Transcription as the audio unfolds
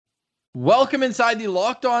Welcome inside the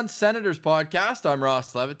Locked On Senators podcast. I'm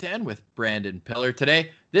Ross Levitan with Brandon Pillar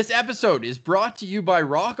today. This episode is brought to you by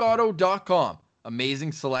RockAuto.com.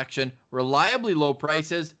 Amazing selection, reliably low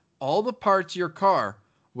prices, all the parts your car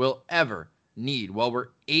will ever need. Well, we're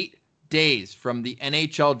 8 days from the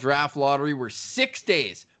NHL Draft Lottery. We're 6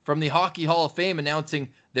 days from the Hockey Hall of Fame announcing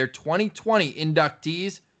their 2020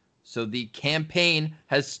 inductees. So the campaign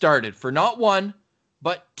has started for not one,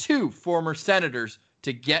 but two former Senators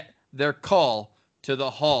to get their call to the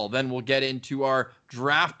Hall. Then we'll get into our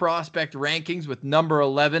draft prospect rankings with number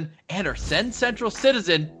 11 and our Send Central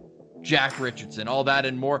citizen, Jack Richardson. All that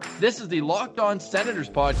and more. This is the Locked On Senators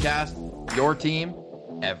podcast, your team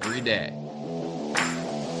every day.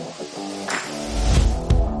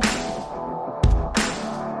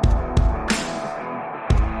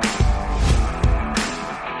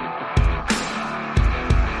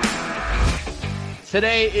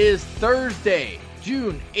 Today is Thursday,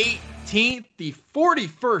 June 18th, the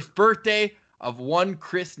 41st birthday of one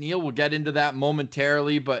Chris Neil. We'll get into that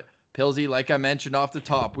momentarily, but Pilsy, like I mentioned off the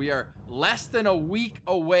top, we are less than a week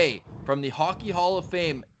away from the Hockey Hall of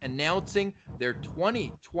Fame announcing their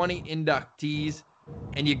 2020 inductees.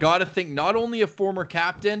 And you got to think not only a former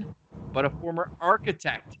captain, but a former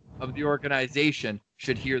architect of the organization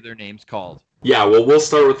should hear their names called. Yeah, well, we'll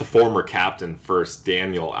start with the former captain first,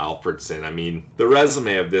 Daniel Alfredsson. I mean, the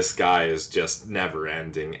resume of this guy is just never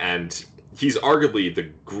ending, and he's arguably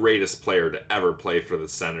the greatest player to ever play for the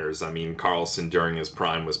Senators. I mean, Karlsson during his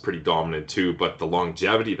prime was pretty dominant too, but the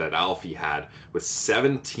longevity that Alfie had with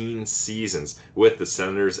 17 seasons with the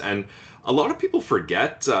Senators, and a lot of people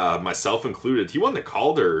forget, myself included, he won the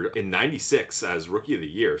Calder in '96 as Rookie of the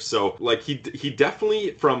Year. So, like, he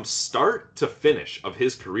definitely, from start to finish of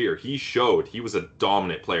his career, he showed he was a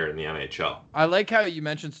dominant player in the NHL. I like how you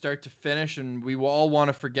mentioned start to finish, and we all want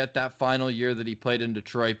to forget that final year that he played in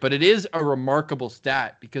Detroit. But it is a remarkable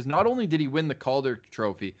stat because not only did he win the Calder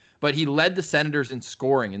Trophy, but he led the Senators in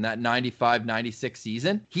scoring in that 95-96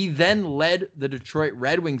 season. He then led the Detroit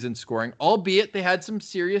Red Wings in scoring, albeit they had some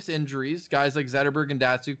serious injuries. Guys like Zetterberg and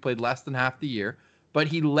Datsyuk played less than half the year. But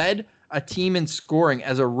he led a team in scoring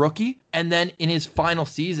as a rookie, and then in his final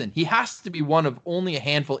season, he has to be one of only a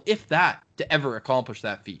handful, if that, to ever accomplish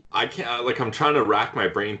that feat. I can't, like, I'm trying to rack my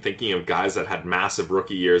brain thinking of guys that had massive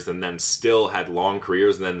rookie years and then still had long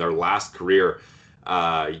careers, and then their last career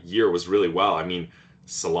year was really well. I mean,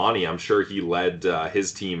 Solani, I'm sure he led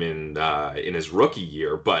his team in his rookie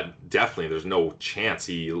year, but definitely there's no chance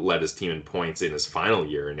he led his team in points in his final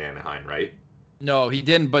year in Anaheim, right? No, he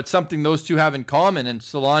didn't, but something those two have in common, and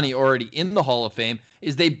Solani already in the Hall of Fame,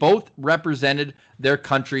 is they both represented their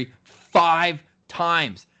country 5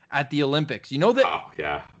 times at the Olympics. You know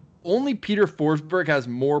that only Peter Forsberg has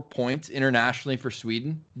more points internationally for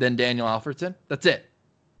Sweden than Daniel Alfredsson? That's it.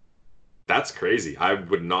 That's crazy. I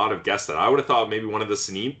would not have guessed that. I would have thought maybe one of the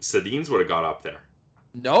Sedins would have got up there.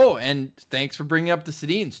 No, and thanks for bringing up the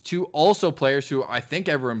Sedins. Two also players who I think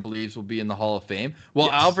everyone believes will be in the Hall of Fame. Well,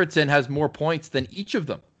 yes. Alfredsson has more points than each of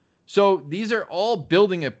them. So these are all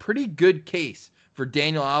building a pretty good case for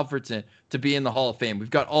Daniel Alfredsson to be in the Hall of Fame. We've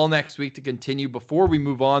got all next week to continue. Before we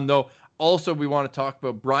move on, though, also we want to talk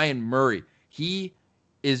about Brian Murray. He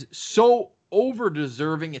is so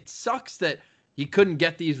over-deserving. It sucks that he couldn't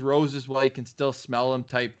get these roses while he can still smell them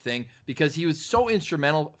type thing, because he was so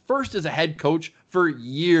instrumental, first as a head coach for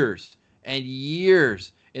years and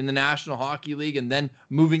years in the National Hockey League, and then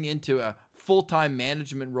moving into a full-time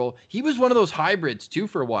management role. He was one of those hybrids, too,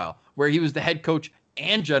 for a while, where he was the head coach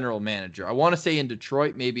and general manager. I want to say in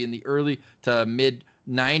Detroit, maybe in the early to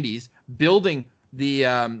mid-'90s, building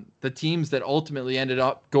the teams that ultimately ended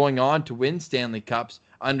up going on to win Stanley Cups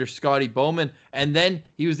under Scotty Bowman. And then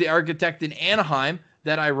he was the architect in Anaheim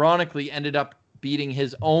that ironically ended up beating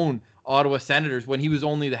his own Ottawa Senators when he was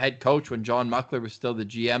only the head coach, when John Muckler was still the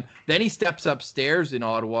GM. Then he steps upstairs in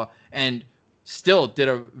Ottawa and still did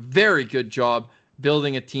a very good job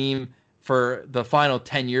building a team for the final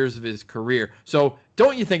 10 years of his career. So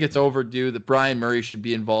don't you think it's overdue that Brian Murray should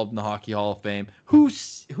be involved in the Hockey Hall of Fame? Who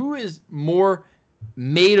is more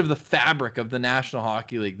made of the fabric of the National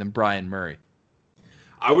Hockey League than Brian Murray?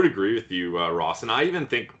 I would agree with you, Ross. And I even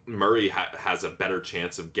think Murray has a better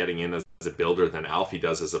chance of getting in as a builder than Alfie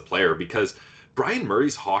does as a player, because Brian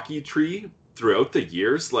Murray's hockey tree throughout the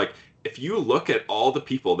years, like, if you look at all the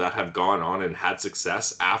people that have gone on and had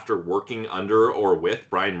success after working under or with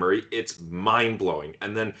Brian Murray, it's mind-blowing.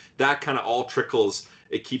 And then that kind of all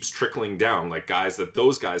it keeps trickling down, like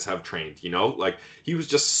those guys have trained, like he was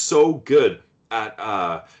just so good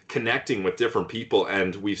at connecting with different people.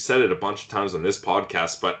 And we've said it a bunch of times on this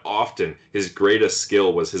podcast, but often his greatest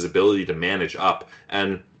skill was his ability to manage up.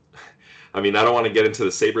 And I mean, I don't want to get into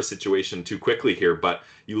the Sabre situation too quickly here, but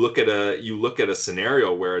you look at a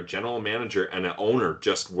scenario where a general manager and an owner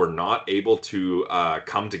just were not able to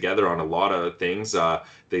come together on a lot of things.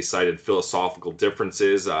 They cited philosophical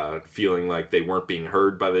differences, feeling like they weren't being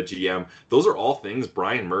heard by the GM. Those are all things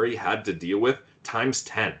Brian Murray had to deal with times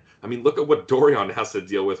 10. I mean, look at what Dorion has to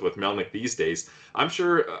deal with Melnyk these days. I'm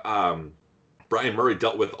sure Brian Murray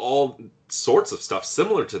dealt with all sorts of stuff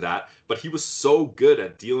similar to that, but he was so good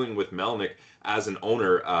at dealing with Melnyk as an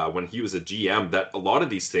owner when he was a GM that a lot of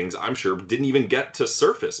these things, I'm sure, didn't even get to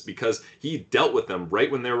surface because he dealt with them right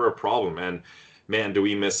when they were a problem. And man, do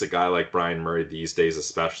we miss a guy like Brian Murray these days,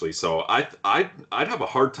 especially. So I'd have a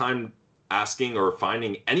hard time asking or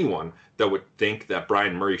finding anyone that would think that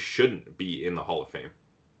Brian Murray shouldn't be in the Hall of Fame.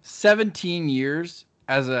 17 years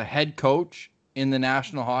as a head coach in the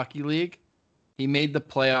National Hockey League. He made the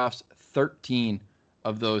playoffs 13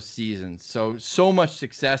 of those seasons. So much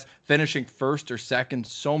success, finishing first or second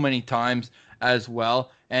so many times as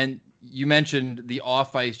well. And you mentioned the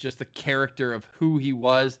off ice, just the character of who he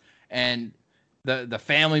was and the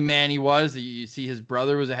family man he was. You see his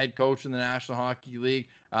brother was a head coach in the National Hockey League.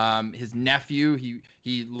 His nephew,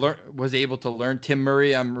 he was able to learn. Tim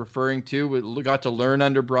Murray, I'm referring to, got to learn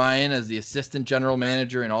under Brian as the assistant general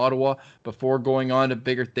manager in Ottawa before going on to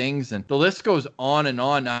bigger things. And the list goes on and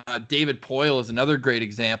on. David Poile is another great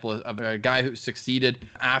example of a guy who succeeded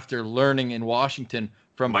after learning in Washington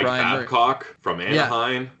from Mike Brian Babcock Murray. From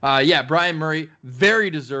Anaheim. Yeah, Brian Murray, very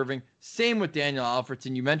deserving. Same with Daniel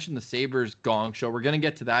Alfredsson. You mentioned the Sabres Gong Show. We're going to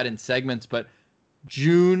get to that in segments, but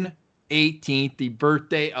June 18th, the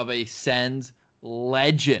birthday of a Sens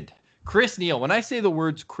legend. Chris Neil. When I say the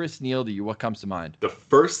words Chris Neil to you, what comes to mind? The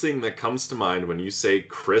first thing that comes to mind when you say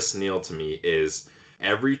Chris Neil to me is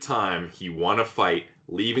every time he won a fight,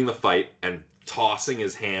 leaving the fight and tossing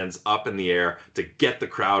his hands up in the air to get the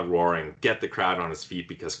crowd roaring, get the crowd on his feet,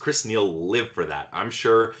 because Chris Neil lived for that. I'm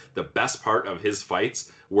sure the best part of his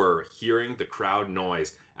fights were hearing the crowd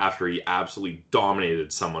noise after he absolutely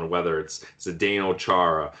dominated someone, whether it's Zdeno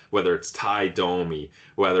Chara, whether it's Ty Domi,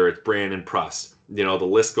 whether it's Brandon Pruss. You know, the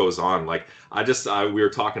list goes on. Like, we were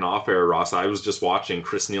talking off air, Ross. I was just watching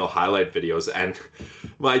Chris Neil highlight videos, and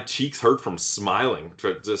my cheeks hurt from smiling,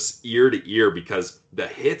 just ear to ear, because the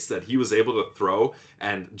hits that he was able to throw,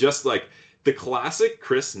 and just like the classic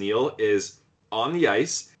Chris Neil is on the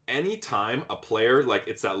ice. Anytime a player, like,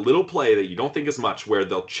 it's that little play that you don't think is much, where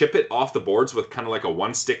they'll chip it off the boards with kind of like a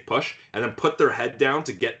one-stick push and then put their head down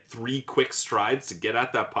to get 3 quick strides to get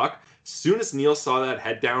at that puck. As soon as Neil saw that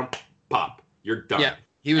head down, pop, you're done. Yeah,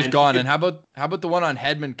 he was gone. And how about the one on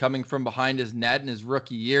Hedman coming from behind his net in his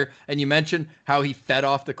rookie year? And you mentioned how he fed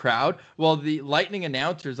off the crowd. Well, the Lightning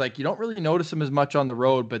announcers, like, you don't really notice him as much on the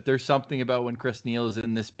road, but there's something about when Chris Neil is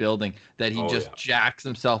in this building that he jacks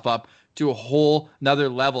himself up to a whole nother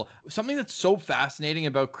level. Something that's so fascinating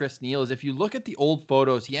about Chris Neil is if you look at the old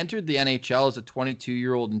photos, he entered the NHL as a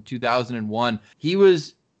 22-year-old in 2001. He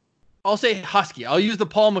was, I'll say husky. I'll use the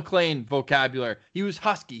Paul McLean vocabulary. He was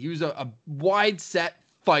husky. He was a wide-set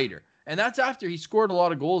fighter. And that's after he scored a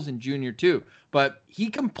lot of goals in junior too. But he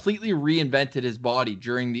completely reinvented his body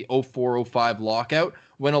during the 04-05 lockout,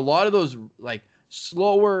 when a lot of those, like,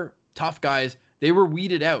 slower, tough guys, they were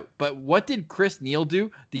weeded out. But what did Chris Neil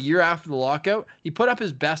do the year after the lockout? He put up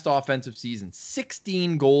his best offensive season,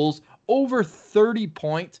 16 goals, over 30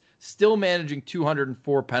 points, still managing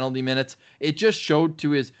 204 penalty minutes. It just showed to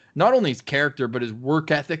his, not only his character, but his work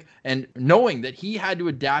ethic, and knowing that he had to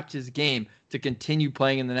adapt his game to continue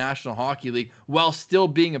playing in the National Hockey League while still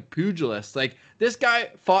being a pugilist. Like, this guy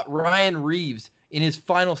fought Ryan Reeves in his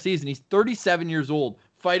final season. He's 37 years old,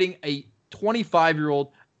 fighting a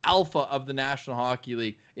 25-year-old alpha of the National Hockey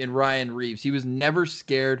League in Ryan Reeves. He was never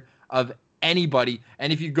scared of anybody.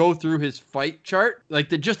 And if you go through his fight chart, like,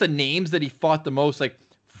 just the names that he fought the most, like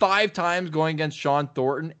 5 times going against Sean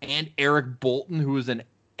Thornton and Eric Bolton, who was an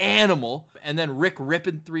animal, and then Rick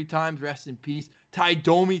Rippon 3 times, rest in peace, Ty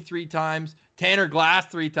Domi 3 times, Tanner Glass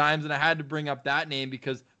 3 times, and I had to bring up that name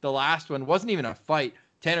because the last one wasn't even a fight.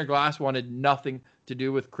 Tanner Glass wanted nothing to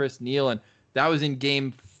do with Chris Neil, and that was in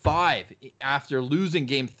Game 5 after losing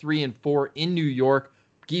Game 3 and 4 in New York.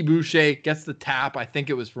 Guy Boucher gets the tap, I think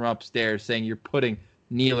it was from upstairs, saying you're putting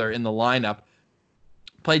Nealer in the lineup.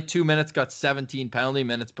 Played 2 minutes, got 17 penalty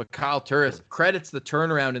minutes, but Kyle Turris credits the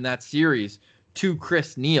turnaround in that series to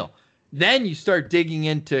Chris Neil. Then you start digging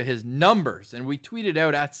into his numbers, and we tweeted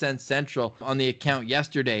out at Sens Central on the account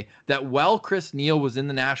yesterday that while Chris Neil was in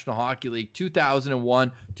the National Hockey League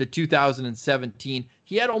 2001 to 2017,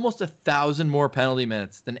 he had almost 1,000 more penalty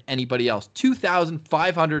minutes than anybody else,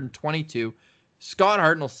 2,522. Scott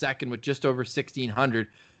Hartnell second with just over 1,600.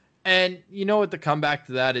 And you know what the comeback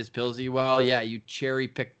to that is, Pilsy? Well, yeah, you cherry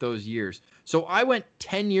picked those years. So I went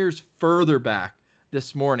 10 years further back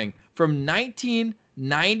this morning from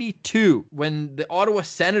 1992 when the Ottawa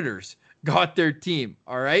Senators got their team.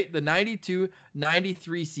 All right. The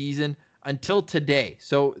 92-93 season until today.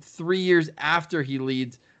 So 3 years after he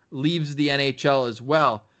leaves the NHL as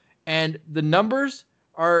well. And the numbers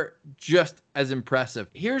are just as impressive.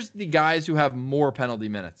 Here's the guys who have more penalty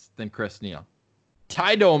minutes than Chris Neil.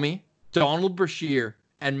 Ty Domi, Donald Brashear,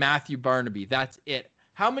 and Matthew Barnaby. That's it.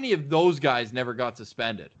 How many of those guys never got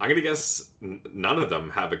suspended? I'm gonna guess none of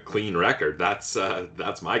them have a clean record. That's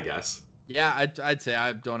my guess. Yeah, I'd say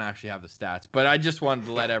I don't actually have the stats, but I just wanted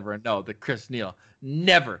to let everyone know that Chris Neil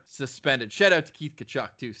never suspended. Shout out to Keith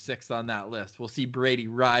Tkachuk, too, 6th on that list. We'll see Brady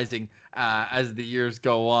rising as the years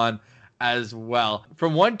go on as well.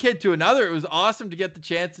 From one kid to another, it was awesome to get the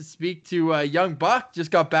chance to speak to young Buck.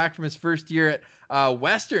 Just got back from his first year at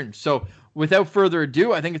Western. So without further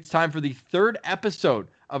ado, I think it's time for the 3rd episode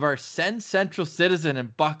of our Send Central Citizen,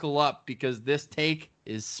 and buckle up because this take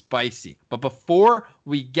is spicy. But before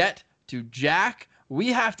we get to Jack, we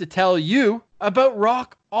have to tell you about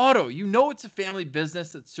Rock Auto. You know it's a family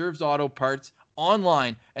business that serves auto parts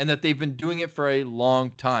online and that they've been doing it for a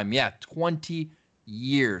long time. Yeah, 20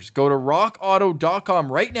 years. Go to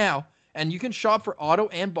rockauto.com right now and you can shop for auto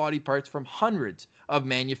and body parts from hundreds of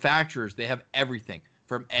manufacturers. They have everything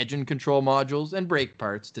from engine control modules and brake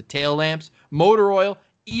parts to tail lamps, motor oil,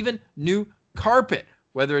 even new carpet.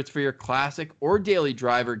 Whether it's for your classic or daily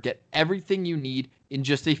driver, get everything you need in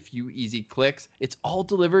just a few easy clicks. It's all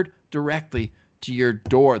delivered directly to your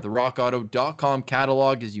door. The rockauto.com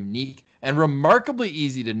catalog is unique and remarkably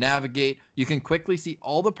easy to navigate. You can quickly see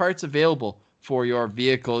all the parts available for your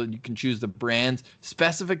vehicle. You can choose the brands,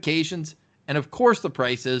 specifications, and of course the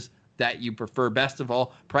prices that you prefer. Best of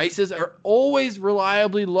all, prices are always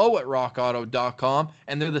reliably low at rockauto.com,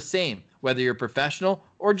 and they're the same whether you're a professional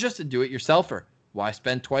or just a do-it-yourselfer. Why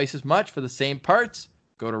spend twice as much for the same parts?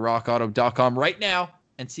 Go to rockauto.com right now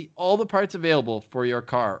and see all the parts available for your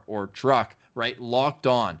car or truck, right? Locked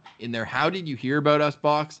on in their How Did You Hear About Us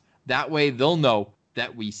box. That way they'll know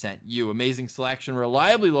that we sent you. Amazing selection,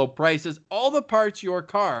 reliably low prices, all the parts your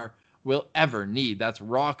car will ever need. That's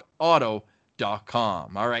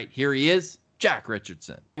rockauto.com. All right, here he is, Jack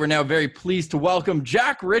Richardson. We're now very pleased to welcome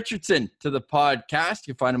Jack Richardson to the podcast.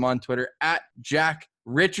 You can find him on Twitter at Jack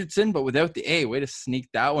Richardson, but without the A. Way to sneak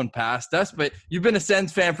that one past us. But you've been a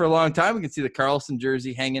Sens fan for a long time. We can see the Carlson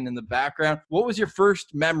jersey hanging in the background. What was your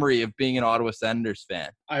first memory of being an Ottawa Senators fan?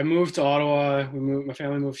 I moved to Ottawa. My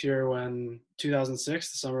family moved here when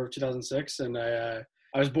 2006, the summer of 2006, and I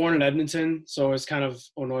was born in Edmonton, so I was kind of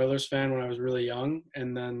an Oilers fan when I was really young.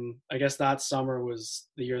 And then I guess that summer was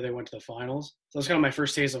the year they went to the finals. So that was kind of my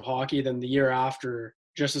first taste of hockey. Then the year after,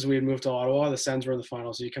 just as we had moved to Ottawa, the Sens were in the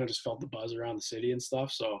finals, so you kind of just felt the buzz around the city and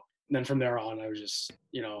stuff. So and then from there on, I was just,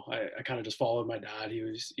 I kind of just followed my dad.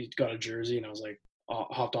 He got a jersey, and I was like,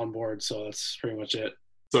 hopped on board. So that's pretty much it.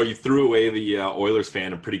 So you threw away the Oilers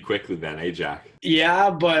fandom pretty quickly then, eh, Jack? Yeah,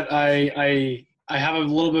 but I have a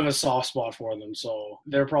little bit of a soft spot for them. So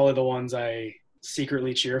they're probably the ones I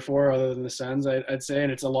secretly cheer for other than the Sens, I'd say.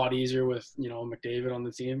 And it's a lot easier with, McDavid on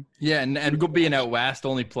the team. Yeah, and being out west,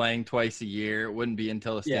 only playing twice a year, it wouldn't be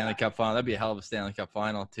until the Stanley Cup final. That'd be a hell of a Stanley Cup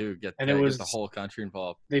final, too. Get the whole country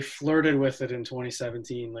involved. They flirted with it in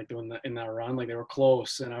 2017, like in that run. Like they were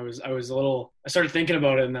close, and I started thinking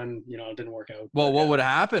about it, and then, it didn't work out. Well, what would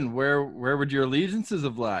happen? Where would your allegiances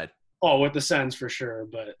have lied? Oh, with the Sens for sure,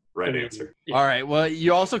 but right answer. Yeah. All right. Well,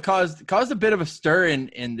 you also caused a bit of a stir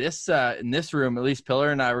in this room. At least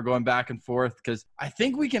Pillar and I were going back and forth because I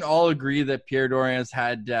think we can all agree that Pierre Dorion's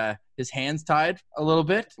had his hands tied a little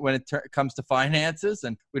bit when it comes to finances,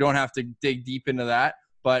 and we don't have to dig deep into that.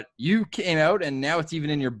 But you came out, and now it's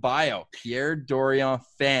even in your bio, Pierre Dorion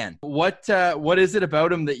fan. What is it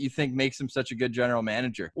about him that you think makes him such a good general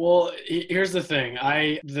manager? Well, here's the thing.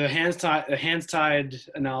 The hands tied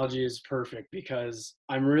analogy is perfect because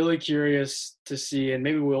I'm really curious to see, and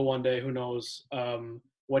maybe we'll one day, who knows,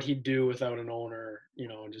 what he'd do without an owner,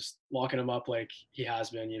 just locking him up like he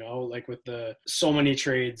has been, like with so many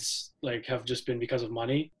trades like have just been because of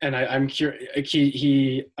money. And I'm curious, I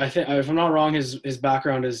think, if I'm not wrong, his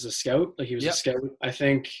background is a scout. Like he was a scout. I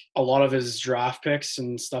think a lot of his draft picks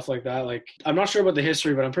and stuff like that, like I'm not sure about the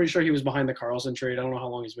history, but I'm pretty sure he was behind the Carlson trade. I don't know how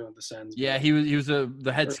long he's been with the Sens. Yeah, he was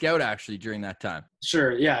the head scout actually during that time.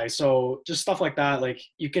 Sure. Yeah. So just stuff like that. Like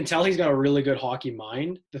you can tell he's got a really good hockey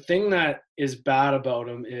mind. The thing that is bad about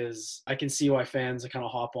him is I can see why fans kind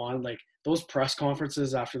of hop on. Like those press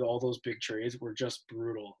conferences after all those big trades were just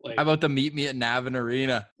brutal. Like, how about the meet me at Navin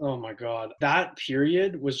Arena? oh my God. That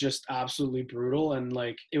period was just absolutely brutal. And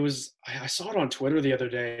like, it was, I saw it on Twitter the other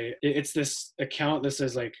day. It's this account that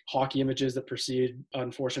says like hockey images that precede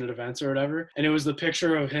unfortunate events or whatever. And it was the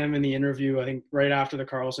picture of him in the interview, I think right after the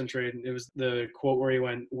Karlsson trade. And it was the quote where he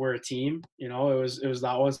went, "We're a team." You know, it was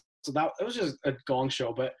that one. So that it was just a gong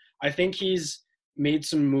show. But I think he's made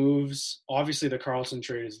some moves. Obviously, the Karlsson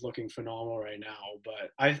trade is looking phenomenal right now,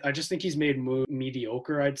 but I just think he's made moves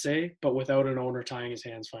mediocre, I'd say. But without an owner tying his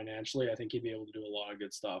hands financially, I think he'd be able to do a lot of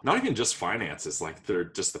good stuff. Not even just finances, like they're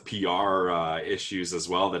just the PR issues as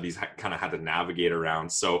well that he's kind of had to navigate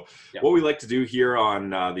around. So what we like to do here on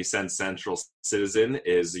the Sens Central Citizen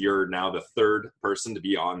is you're now the third person to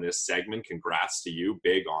be on this segment. Congrats to you.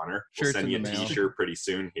 Big honor. We'll send you a t-shirt pretty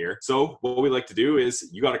soon here. So what we like to do is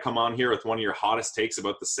you got to come on here with one of your hottest takes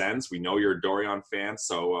about the Sens. We know you're a Dorion fan,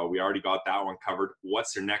 so we already got that one covered.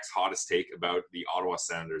 What's your next hottest take about the Ottawa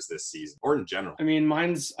Senators this season, or in general? I mean,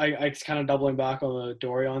 mine's I kind of doubling back on the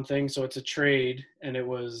Dorion thing. So it's a trade, and it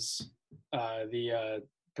was the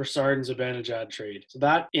Brassard and Zibanejad trade. So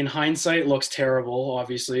that, in hindsight, looks terrible,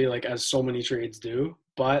 obviously, like as so many trades do.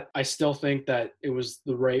 But I still think that it was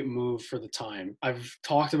the right move for the time. I've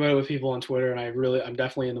talked about it with people on Twitter, and I'm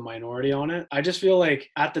definitely in the minority on it. I just feel like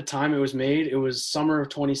at the time it was made, it was summer of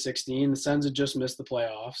 2016. The Sens had just missed the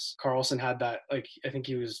playoffs. Karlsson had that, like, I think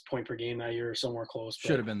he was point per game that year or somewhere close.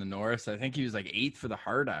 Should have been the Norris. I think he was like 8th for the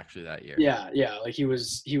Hart actually that year. Yeah, like he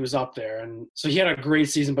was up there. And so he had a great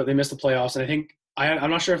season, but they missed the playoffs. And I think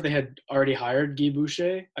I'm not sure if they had already hired Guy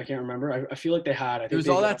Boucher. I can't remember. I feel like they had. I think it was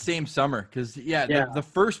all that same summer because, the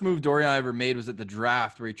first move Dorion ever made was at the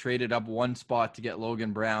draft where he traded up one spot to get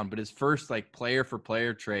Logan Brown. But his first like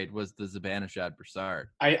player-for-player trade was the Zibanejad Brassard.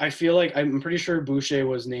 I feel like I'm pretty sure Boucher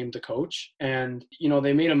was named the coach. And, you know,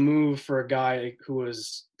 they made a move for a guy who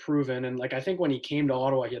was proven, and like I think when he came to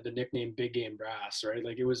Ottawa he had the nickname Big Game Brass, right?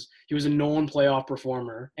 Like he was a known playoff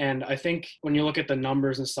performer. And I think when you look at the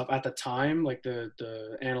numbers and stuff at the time, like the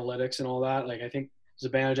analytics and all that, like I think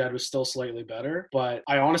Zibanejad was still slightly better. But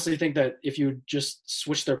I honestly think that if you just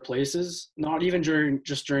switch their places, not even during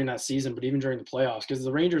that season, but even during the playoffs, because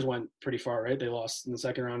the Rangers went pretty far, right? They lost in the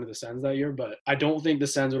second round to the Sens that year, but I don't think the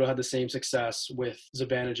Sens would have had the same success with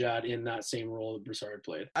Zibanejad in that same role that Brassard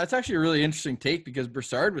played. That's actually a really interesting take because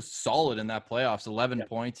Brassard was solid in that playoffs, 11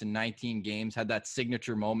 points in 19 games, had that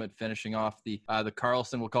signature moment finishing off the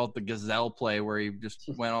Karlsson, we'll call it the Gazelle play, where he just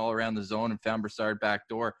went all around the zone and found Brassard back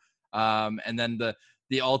door. And then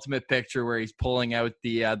the ultimate picture where he's pulling out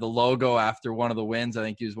the logo after one of the wins. I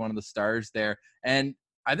think he was one of the stars there. And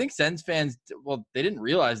I think Sens fans, they didn't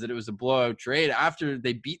realize that it was a blowout trade after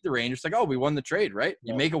they beat the Rangers. Like, oh, we won the trade, right?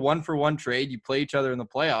 You make a 1-for-1 trade. You play each other in the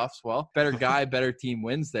playoffs. Well, better guy, better team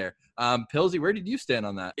wins there. Pilsy, where did you stand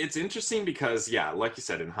on that? It's interesting because, like you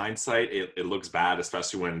said, in hindsight, it looks bad,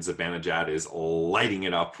 especially when Zibanejad is lighting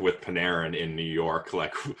it up with Panarin in New York,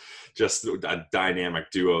 like just a dynamic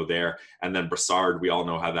duo there. And then Brassard, we all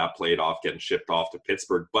know how that played off, getting shipped off to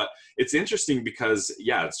Pittsburgh. But it's interesting because,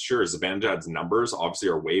 it's sure Zibanejad's numbers obviously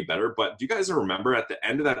are way better. But do you guys remember at the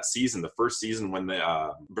end of that season, the first season when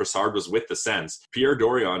the Brassard was with the Sens, Pierre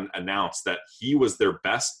Dorion announced that he was their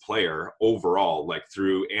best player overall, like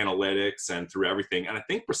through analytics and through everything. And I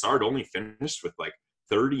think Brassard only finished with like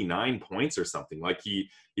 39 points or something. Like he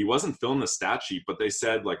wasn't filling the stat sheet, but they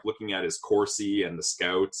said, like, looking at his Corsi and the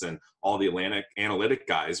scouts and all the analytic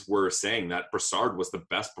guys were saying that Brassard was the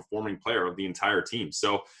best performing player of the entire team.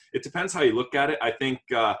 So it depends how you look at it. I think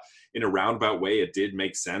in a roundabout way, it did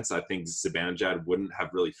make sense. I think Zibanejad wouldn't have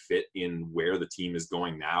really fit in where the team is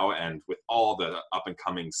going now. And with all the up and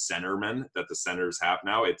coming centermen that the Senators have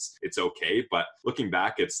now, it's okay. But looking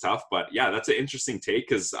back, it's tough. But that's an interesting take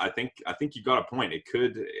because I think you got a point. It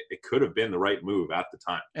could have been the right move at the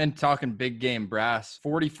time. And talking big game brass,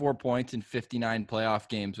 44 points in 59 playoff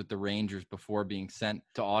games with the Rangers before being sent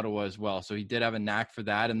to Ottawa as well. So he did have a knack for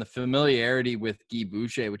that. And the familiarity with Guy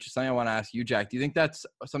Boucher, which is something I want to ask you, Jack. Do you think that's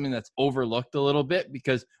something that's overlooked a little bit?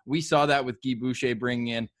 Because we saw that with Guy Boucher bringing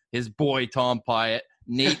in his boy Tom Pyatt,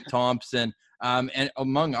 Nate Thompson, and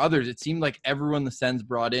among others. It seemed like everyone the Sens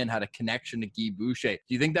brought in had a connection to Guy Boucher.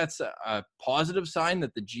 Do you think that's a positive sign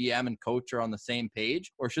that the GM and coach are on the same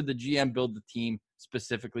page, or should the GM build the team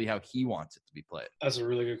specifically how he wants it to be played? That's a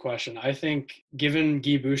really good question. I think given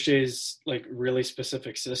Guy Boucher's like really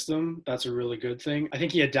specific system, that's a really good thing. I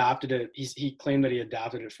think he adapted it. He claimed that he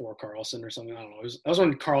adapted it for Carlson or something. I don't know. That was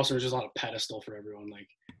when Carlson was just on a pedestal for everyone. Like,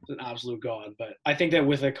 an absolute god. But I think that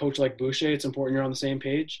with a coach like Boucher, it's important you're on the same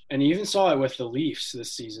page. And you even saw it with the Leafs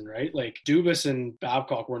this season, right? Like Dubas and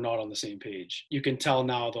Babcock were not on the same page. You can tell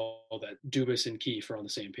now though that Dubas and Keefe are on the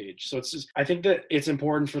same page. So it's just, I think that it's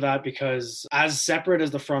important for that because as separate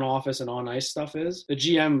as the front office and on ice stuff is, the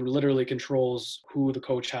GM literally controls who the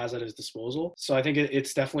coach has at his disposal. So I think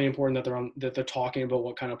it's definitely important that they're talking about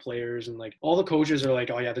what kind of players, and like all the coaches are like,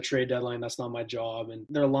 oh yeah, the trade deadline, that's not my job. And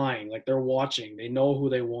they're lying. Like they're watching. They know who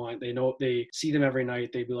they want. They know, they see them every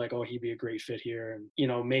night. They'd be like, oh, he'd be a great fit here. And, you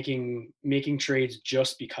know, making trades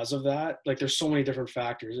just because of that. Like there's so many different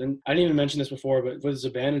factors. And I didn't even mention this before, but with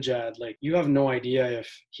Zibanejad, like you have no idea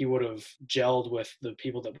if he would have gelled with the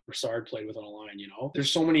people that Brassard played with on a line, you know?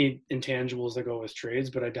 There's so many intangibles that go with trades,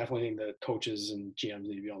 but I definitely think that coaches and GMs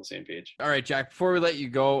need to be on the same page. All right, Jack, before we let you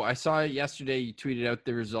go, I saw yesterday you tweeted out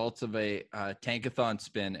the results of a tankathon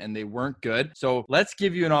spin, and they weren't good. So let's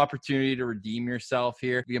give you an opportunity to redeem yourself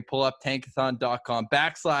here. You can pull up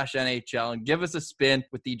tankathon.com/NHL and give us a spin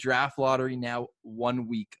with the draft lottery now 1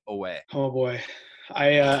 week away. Oh boy.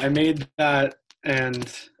 I made that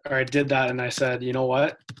I did that and I said, you know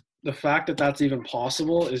what? The fact that that's even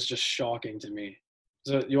possible is just shocking to me.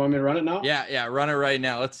 So you want me to run it now? Yeah, run it right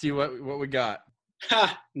now. Let's see what we got.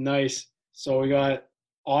 Ha! Nice. So we got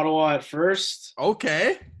Ottawa at first.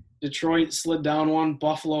 Okay. Detroit slid down one.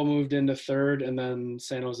 Buffalo moved into third, and then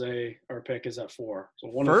San Jose, our pick, is at 4.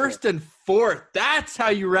 So first and fourth. That's how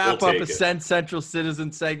you wrap up a Send Central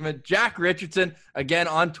Citizen segment. Jack Richardson, again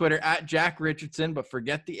on Twitter at Jack Richardson, but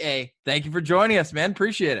forget the A. Thank you for joining us, man.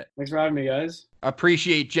 Appreciate it. Thanks for having me, guys.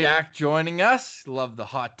 Appreciate Jack joining us. Love the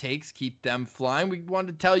hot takes. Keep them flying. We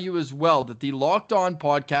wanted to tell you as well that the Locked On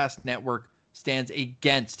Podcast Network stands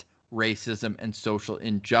against racism and social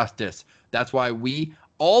injustice. That's why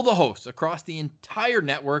all the hosts across the entire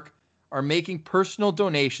network are making personal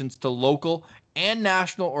donations to local and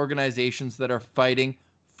national organizations that are fighting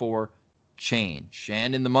for change.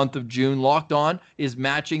 And in the month of June, Locked On is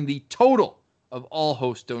matching the total of all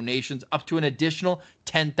host donations up to an additional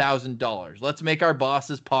 $10,000. Let's make our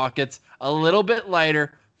bosses' pockets a little bit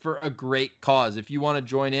lighter for a great cause. If you want to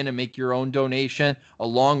join in and make your own donation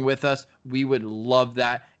along with us, we would love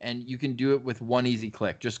that. And you can do it with one easy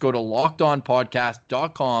click. Just go to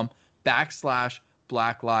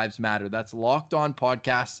lockedonpodcast.com/Black Lives Matter. That's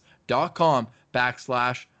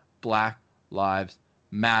lockedonpodcast.com/Black Lives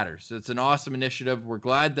Matter. So it's an awesome initiative. We're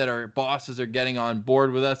glad that our bosses are getting on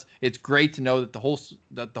board with us. It's great to know that the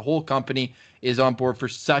whole company is on board for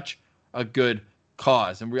such a good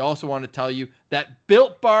cause. And we also want to tell you that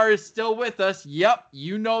Built Bar is still with us. Yep,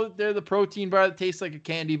 you know they're the protein bar that tastes like a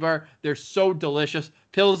candy bar. They're so delicious.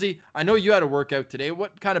 Pillsy, I know you had a workout today.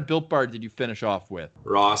 What kind of Built Bar did you finish off with?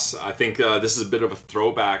 Ross, I think this is a bit of a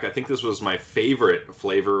throwback. I think this was my favorite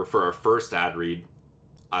flavor for our first ad read.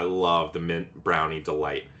 I love the Mint Brownie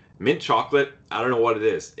Delight. Mint chocolate, I don't know what it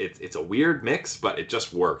is. It's a weird mix, but it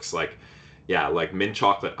just works. Like mint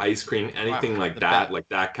chocolate ice cream, anything like that, like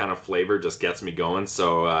that kind of flavor just gets me going.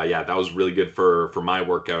 So that was really good for my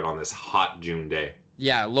workout on this hot June day.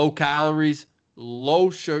 Yeah, low calories, low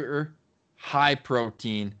sugar, high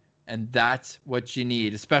protein, and that's what you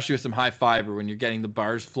need, especially with some high fiber when you're getting the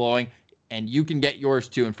bars flowing. And you can get yours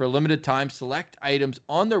too. And for a limited time, select items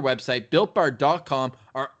on their website, BuiltBar.com,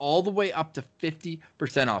 are all the way up to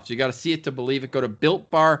 50% off. So you got to see it to believe it. Go to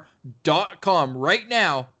BuiltBar.com right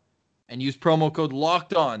now and use promo code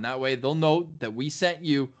Locked On. That way they'll know that we sent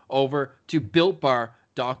you over to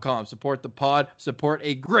BuiltBar.com. Support the pod. Support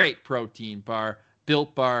a great protein bar.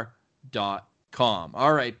 BuiltBar.com.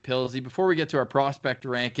 All right, Pillsy, before we get to our prospect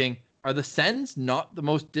ranking, are the Sens not the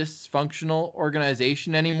most dysfunctional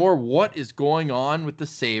organization anymore? What is going on with the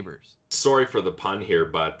Sabres? Sorry for the pun here,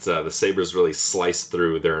 but the Sabres really sliced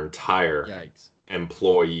through their entire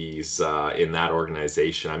employees in that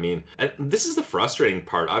organization. I mean, and this is the frustrating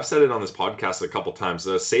part. I've said it on this podcast a couple times.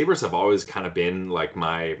 The Sabres have always kind of been like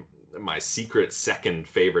my secret second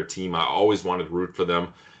favorite team. I always wanted to root for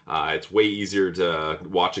them. It's way easier to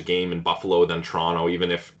watch a game in Buffalo than Toronto,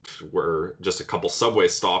 even if we're just a couple subway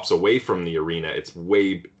stops away from the arena. It's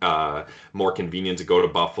way more convenient to go to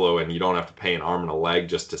Buffalo, and you don't have to pay an arm and a leg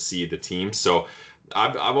just to see the team. So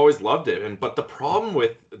I've always loved it. But the problem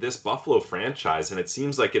with this Buffalo franchise, and it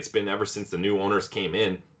seems like it's been ever since the new owners came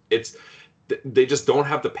in, they just don't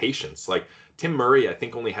have the patience. Like Tim Murray, I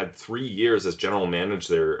think, only had 3 years as general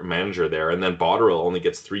manager there, and then Botterill only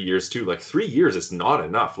gets 3 years too. Like 3 years is not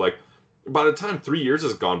enough. Like by the time 3 years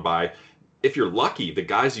has gone by, if you're lucky, the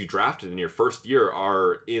guys you drafted in your first year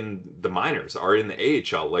are in the minors, are in the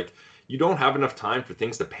AHL. Like, you don't have enough time for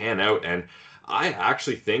things to pan out. And I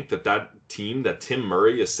actually think that team that Tim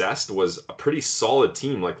Murray assessed was a pretty solid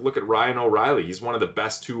team. Like, look at Ryan O'Reilly. He's one of the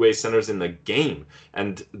best two-way centers in the game.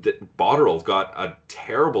 And Botterill got a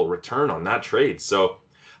terrible return on that trade. So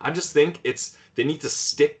I just think they need to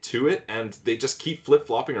stick to it, and they just keep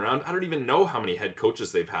flip-flopping around. I don't even know how many head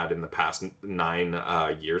coaches they've had in the past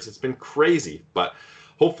 9 years. It's been crazy. But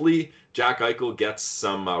hopefully Jack Eichel gets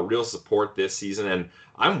some real support this season. And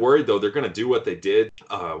I'm worried, though, they're going to do what they did.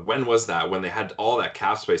 When was that? When they had all that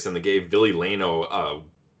cap space and they gave Ville Leno a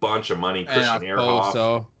bunch of money, Christian Ehrhoff.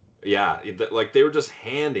 So. Yeah, like they were just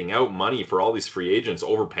handing out money for all these free agents,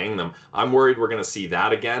 overpaying them. I'm worried we're going to see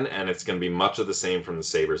that again, and it's going to be much of the same from the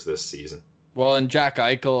Sabres this season. Well, and Jack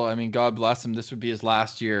Eichel, I mean, God bless him. This would be his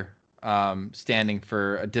last year standing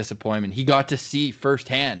for a disappointment. He got to see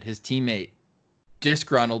firsthand his teammate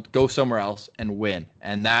disgruntled, go somewhere else and win.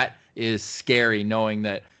 And that is scary, knowing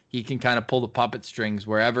that he can kind of pull the puppet strings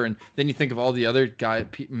wherever. And then you think of all the other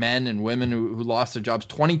men and women who lost their jobs,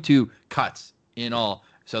 22 cuts in all.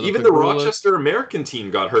 So even the Rochester American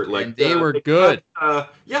team got hurt. Like, they were good.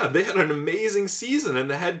 Yeah, they had an amazing season, and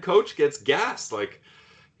the head coach gets gassed. Like,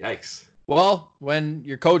 yikes. Well, when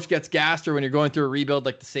your coach gets gassed, or when you're going through a rebuild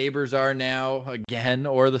like the Sabres are now again,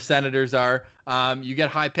 or the Senators are, you get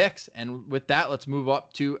high picks. And with that, let's move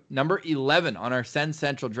up to number 11 on our Sens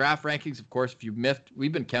Central draft rankings. Of course, if you've missed,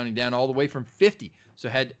 we've been counting down all the way from 50. So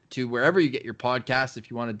head to wherever you get your podcasts if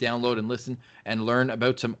you want to download and listen and learn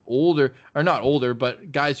about some older, or not older,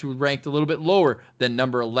 but guys who ranked a little bit lower than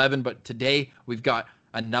number 11. But today we've got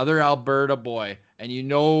another Alberta boy, and you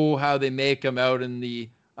know how they make them out in the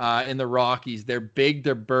Rockies. They're big,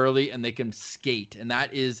 they're burly, and they can skate. And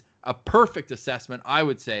that is a perfect assessment, I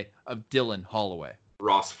would say, of Dylan Holloway.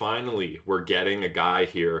 Ross, finally, we're getting a guy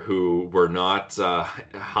here who we're not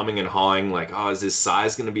humming and hawing like, oh, is his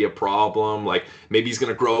size going to be a problem? Like, maybe he's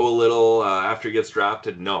going to grow a little after he gets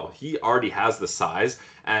drafted. No, he already has the size.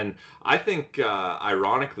 And I think,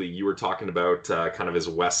 ironically, you were talking about kind of his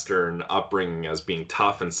Western upbringing as being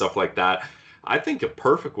tough and stuff like that. I think a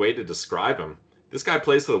perfect way to describe him. This guy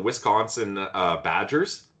plays for the Wisconsin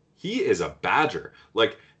Badgers. He is a Badger.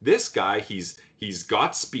 Like, this guy, he's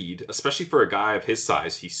got speed, especially for a guy of his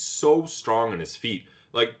size. He's so strong on his feet.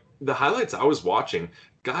 Like, the highlights I was watching,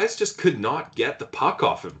 guys just could not get the puck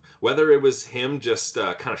off him. Whether it was him just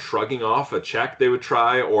kind of shrugging off a check they would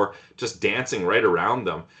try, or just dancing right around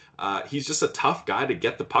them. He's just a tough guy to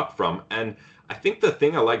get the puck from. And I think the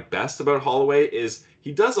thing I like best about Holloway is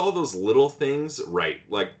he does all those little things right.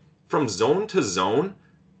 Like, from zone to zone,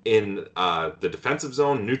 in the defensive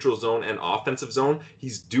zone, neutral zone, and offensive zone,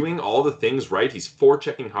 he's doing all the things right. He's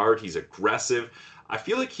forechecking hard. He's aggressive. I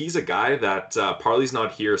feel like he's a guy that Parley's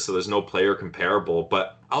not here, so there's no player comparable,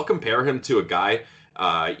 but I'll compare him to a guy,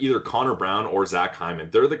 either Connor Brown or Zach Hyman.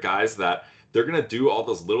 They're the guys that they're going to do all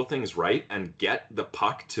those little things right and get the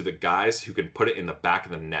puck to the guys who can put it in the back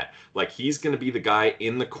of the net. Like, he's going to be the guy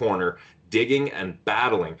in the corner digging and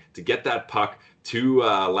battling to get that puck to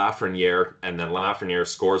Lafreniere, and then Lafreniere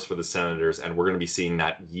scores for the Senators, and we're going to be seeing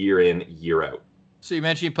that year in, year out. So you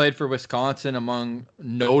mentioned he played for Wisconsin among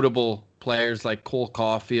notable players like Cole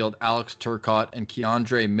Caulfield, Alex Turcotte, and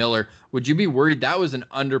Keandre Miller. Would you be worried that was an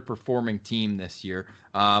underperforming team this year?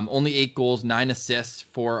 Only 8 goals, 9 assists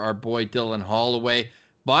for our boy Dylan Holloway,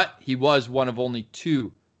 but he was one of only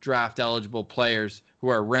 2 draft-eligible players who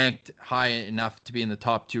are ranked high enough to be in the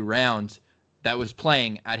top 2 rounds that was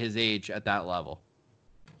playing at his age at that level.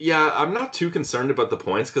 Yeah, I'm not too concerned about the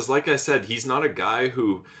points because, like I said, he's not a guy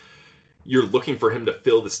who you're looking for him to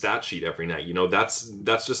fill the stat sheet every night. You know, that's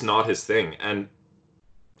just not his thing. And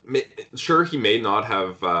sure, he may not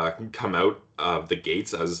have come out of the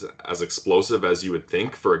gates as explosive as you would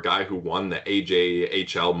think for a guy who won the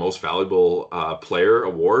AJHL Most Valuable Player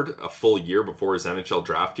award a full year before his NHL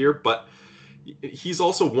draft year, but he's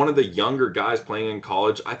also one of the younger guys playing in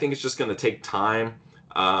college. I think it's just going to take time.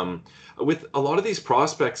 With a lot of these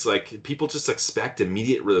prospects, like, people just expect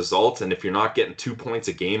immediate results, and if you're not getting 2 points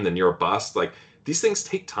a game, then you're a bust. Like, these things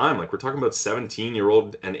take time. Like, we're talking about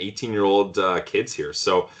 17-year-old and 18-year-old kids here.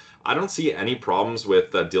 So I don't see any problems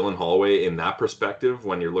with Dylan Holloway in that perspective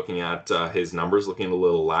when you're looking at his numbers looking a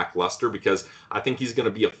little lackluster, because I think he's going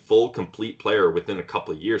to be a full, complete player within a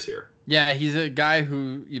couple of years here. Yeah, he's a guy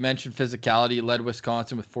who, you mentioned physicality, led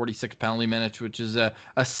Wisconsin with 46 penalty minutes, which is a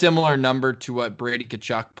similar number to what Brady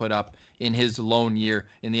Tkachuk put up in his lone year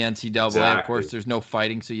in the NCAA. Exactly. Of course, there's no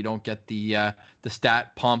fighting, so you don't get the the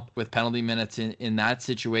stat pump with penalty minutes in that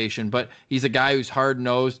situation. But he's a guy who's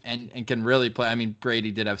hard-nosed and can really play. I mean,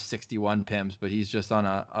 Brady did have 61 PIMs, but he's just on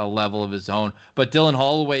a level of his own. But Dylan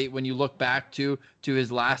Holloway, when you look back to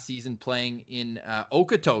his last season playing in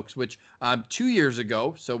Okotoks, which 2 years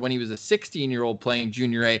ago, so when he was a 16-year-old playing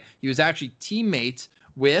Junior A, he was actually teammates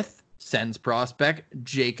with Sens prospect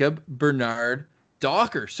Jacob Bernard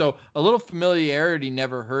Docker. So a little familiarity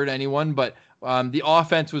never hurt anyone, but the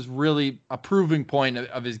offense was really a proving point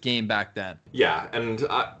of his game back then. Yeah, and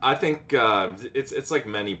I think it's like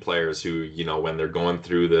many players who, when they're going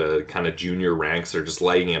through the kind of junior ranks, they're just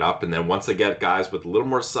lighting it up. And then once they get guys with a little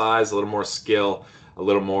more size, a little more skill, a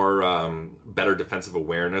little more better defensive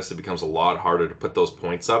awareness, it becomes a lot harder to put those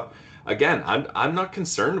points up. Again, I'm not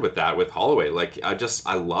concerned with that with Holloway. Like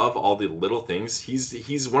I love all the little things.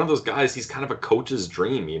 He's one of those guys. He's kind of a coach's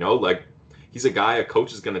dream, like he's a guy a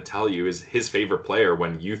coach is going to tell you is his favorite player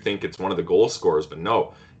when you think it's one of the goal scorers. But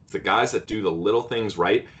no, it's the guys that do the little things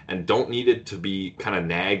right and don't need it to be kind of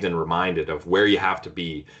nagged and reminded of where you have to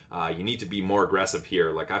be. You need to be more aggressive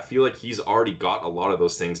here. Like I feel like he's already got a lot of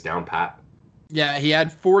those things down pat. Yeah, he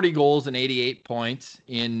had 40 goals and 88 points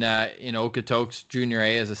in Okotoks Junior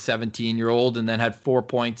A as a 17-year-old, and then had 4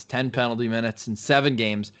 points, 10 penalty minutes, and 7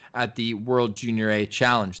 games at the World Junior A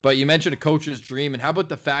Challenge. But you mentioned a coach's dream, and how about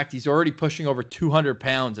the fact he's already pushing over 200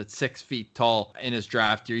 pounds at 6 feet tall in his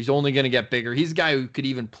draft year? He's only going to get bigger. He's a guy who could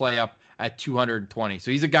even play up at 220.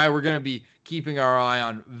 So he's a guy we're going to be keeping our eye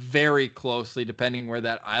on very closely, depending where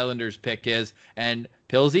that Islanders pick is. And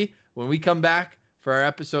Pilsy, when we come back for our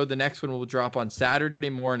episode, the next one will drop on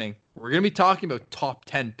Saturday morning. We're going to be talking about top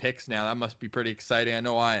 10 picks now. That must be pretty exciting. I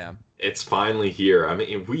know I am. It's finally here. I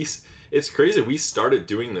mean, it's crazy. We started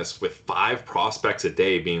doing this with 5 prospects a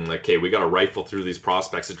day, being like, okay, we got to rifle through these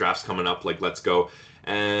prospects. The draft's coming up. Like, let's go.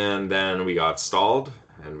 And then we got stalled,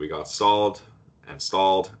 and we got stalled,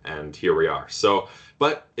 and here we are. So,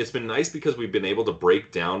 but it's been nice because we've been able to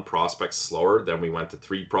break down prospects slower. Then we went to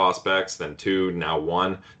 3 prospects, then 2, now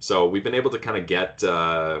 1. So we've been able to kind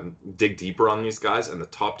of dig deeper on these guys, and the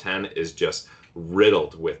top 10 is just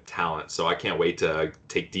riddled with talent. So I can't wait to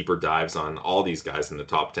take deeper dives on all these guys in the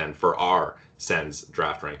top 10 for our Sens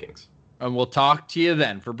draft rankings. And we'll talk to you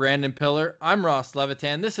then. For Brandon Pillar, I'm Ross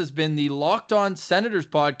Levitan. This has been the Locked On Senators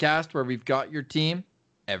podcast, where we've got your team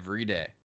every day.